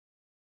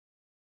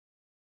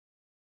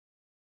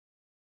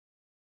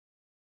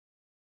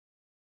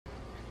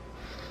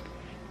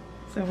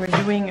So we're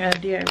doing a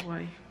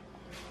DIY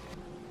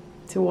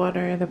to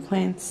water the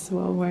plants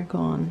while we're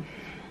gone.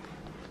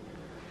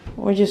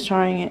 We're just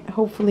trying it.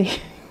 Hopefully,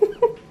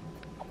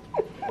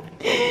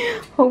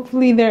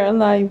 hopefully they're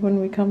alive when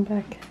we come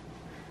back.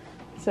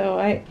 So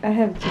I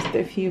have just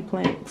a few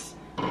plants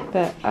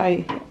that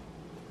I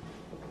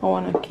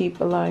want to keep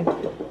alive.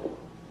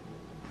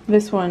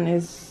 This one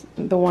is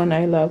the one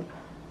I love.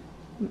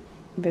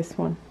 This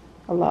one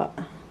a lot.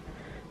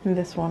 And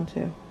this one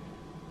too.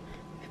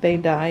 If they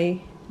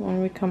die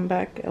when we come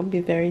back, I'll be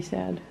very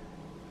sad.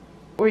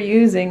 What we're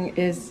using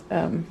is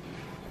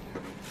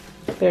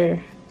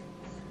their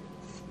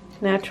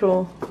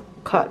natural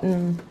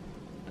cotton.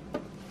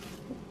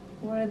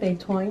 What are they,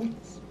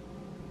 twines?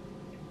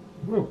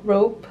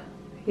 Rope.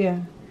 Yeah.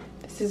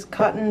 This is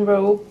cotton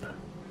rope.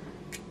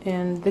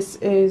 And this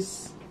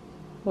is,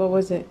 what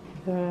was it?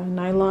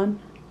 Nylon?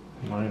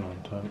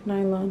 Nylon type.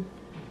 Nylon.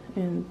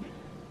 And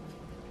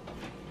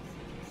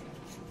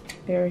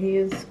there he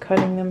is,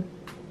 cutting them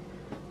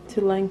to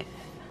length.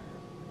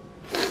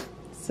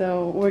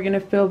 So we're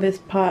gonna fill this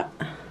pot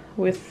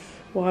with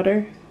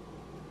water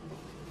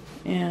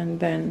and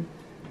then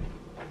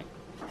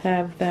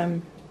have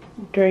them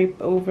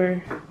drape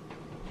over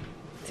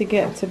to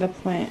get to the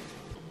plant.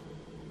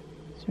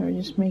 So we're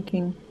just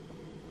making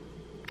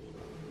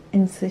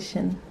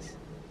incisions.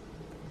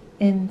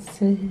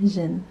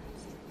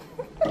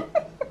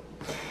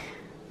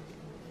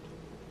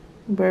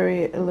 Bury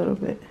it a little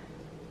bit.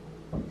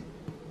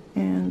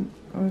 And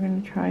we're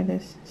gonna try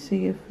this,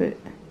 see if it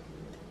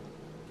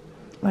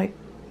like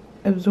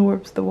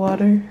absorbs the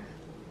water.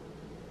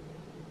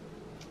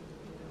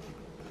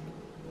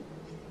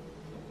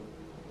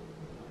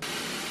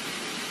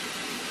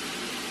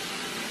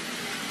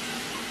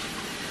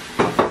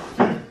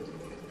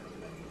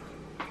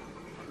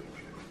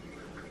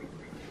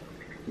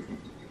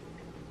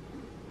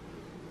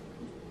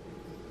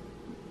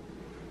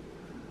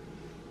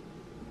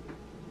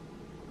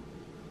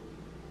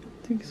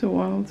 Takes a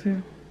while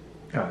too.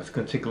 Oh, it's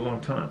gonna take a long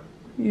time.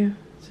 Yeah,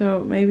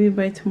 so maybe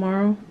by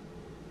tomorrow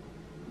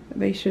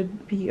they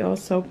should be all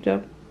soaked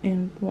up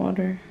in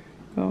water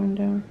going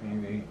down.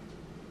 Maybe.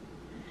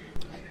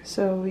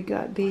 So we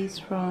got these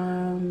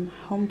from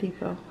Home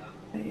Depot.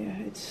 Yeah,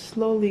 it's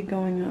slowly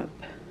going up.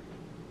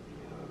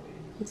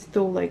 It's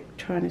still like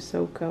trying to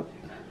soak up.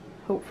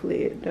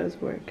 Hopefully it does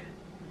work.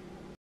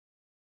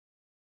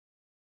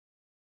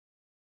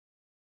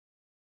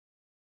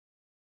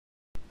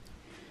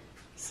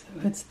 So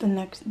it's the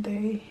next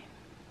day.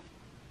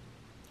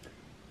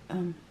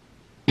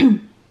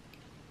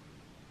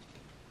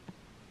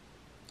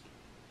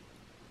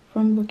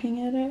 From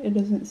looking at it, it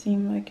doesn't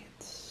seem like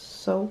it's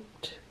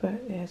soaked, but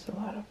it has a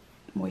lot of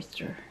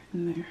moisture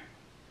in there.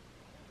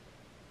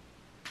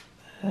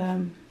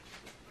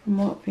 From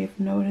what we've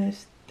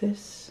noticed,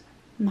 this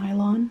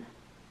nylon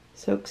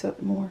soaks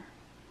up more,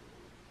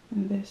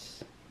 and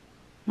this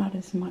not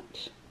as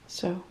much.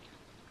 So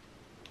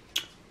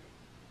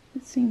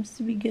it seems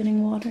to be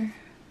getting water.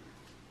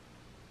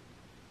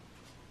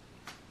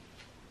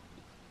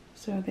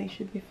 So they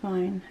should be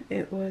fine.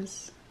 It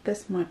was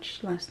this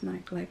much last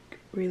night, like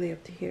really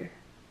up to here.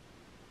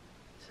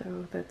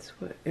 So that's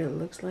what it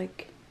looks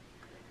like.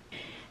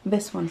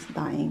 This one's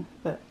dying,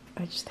 but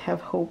I just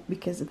have hope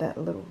because of that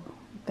little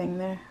thing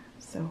there.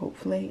 So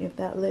hopefully if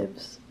that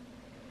lives,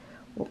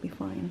 we'll be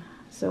fine.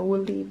 So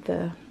we'll leave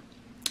the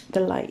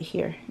light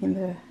here in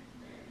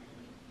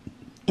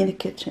the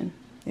kitchen.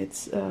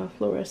 It's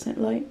fluorescent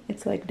light.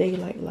 It's like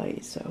daylight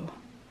light, so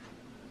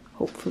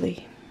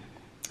hopefully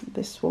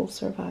this will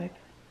survive.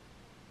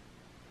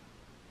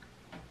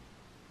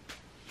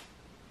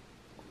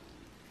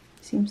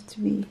 Seems to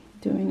be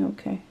doing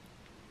okay.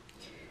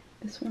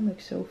 This one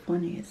looks so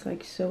funny. It's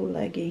like so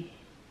leggy.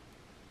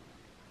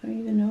 I don't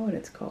even know what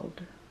it's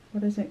called.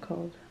 What is it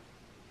called?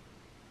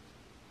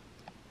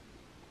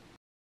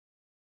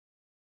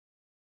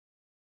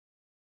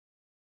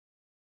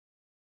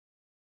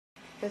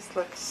 This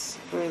looks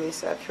really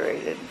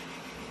saturated.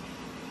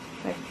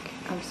 Like,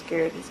 I'm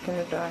scared it's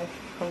gonna die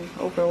from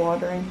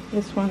overwatering.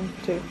 This one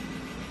too.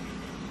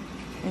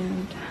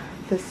 And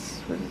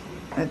this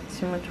had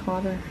too much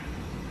water.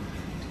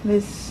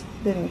 This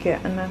didn't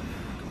get enough.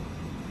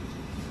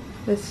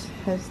 This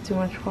has too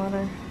much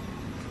water.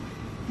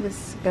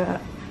 This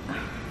got,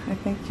 I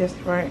think, just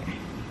right.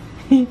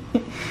 And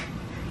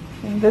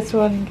this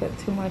one didn't get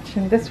too much,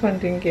 and this one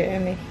didn't get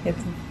any.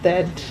 It's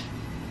dead.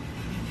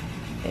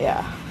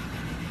 Yeah.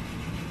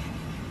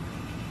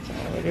 So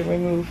I already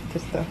removed the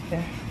stuff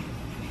there.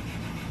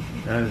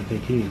 I didn't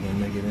think he was gonna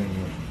make it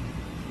anyway.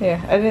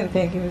 Yeah, I didn't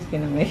think he was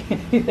gonna make it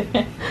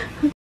either.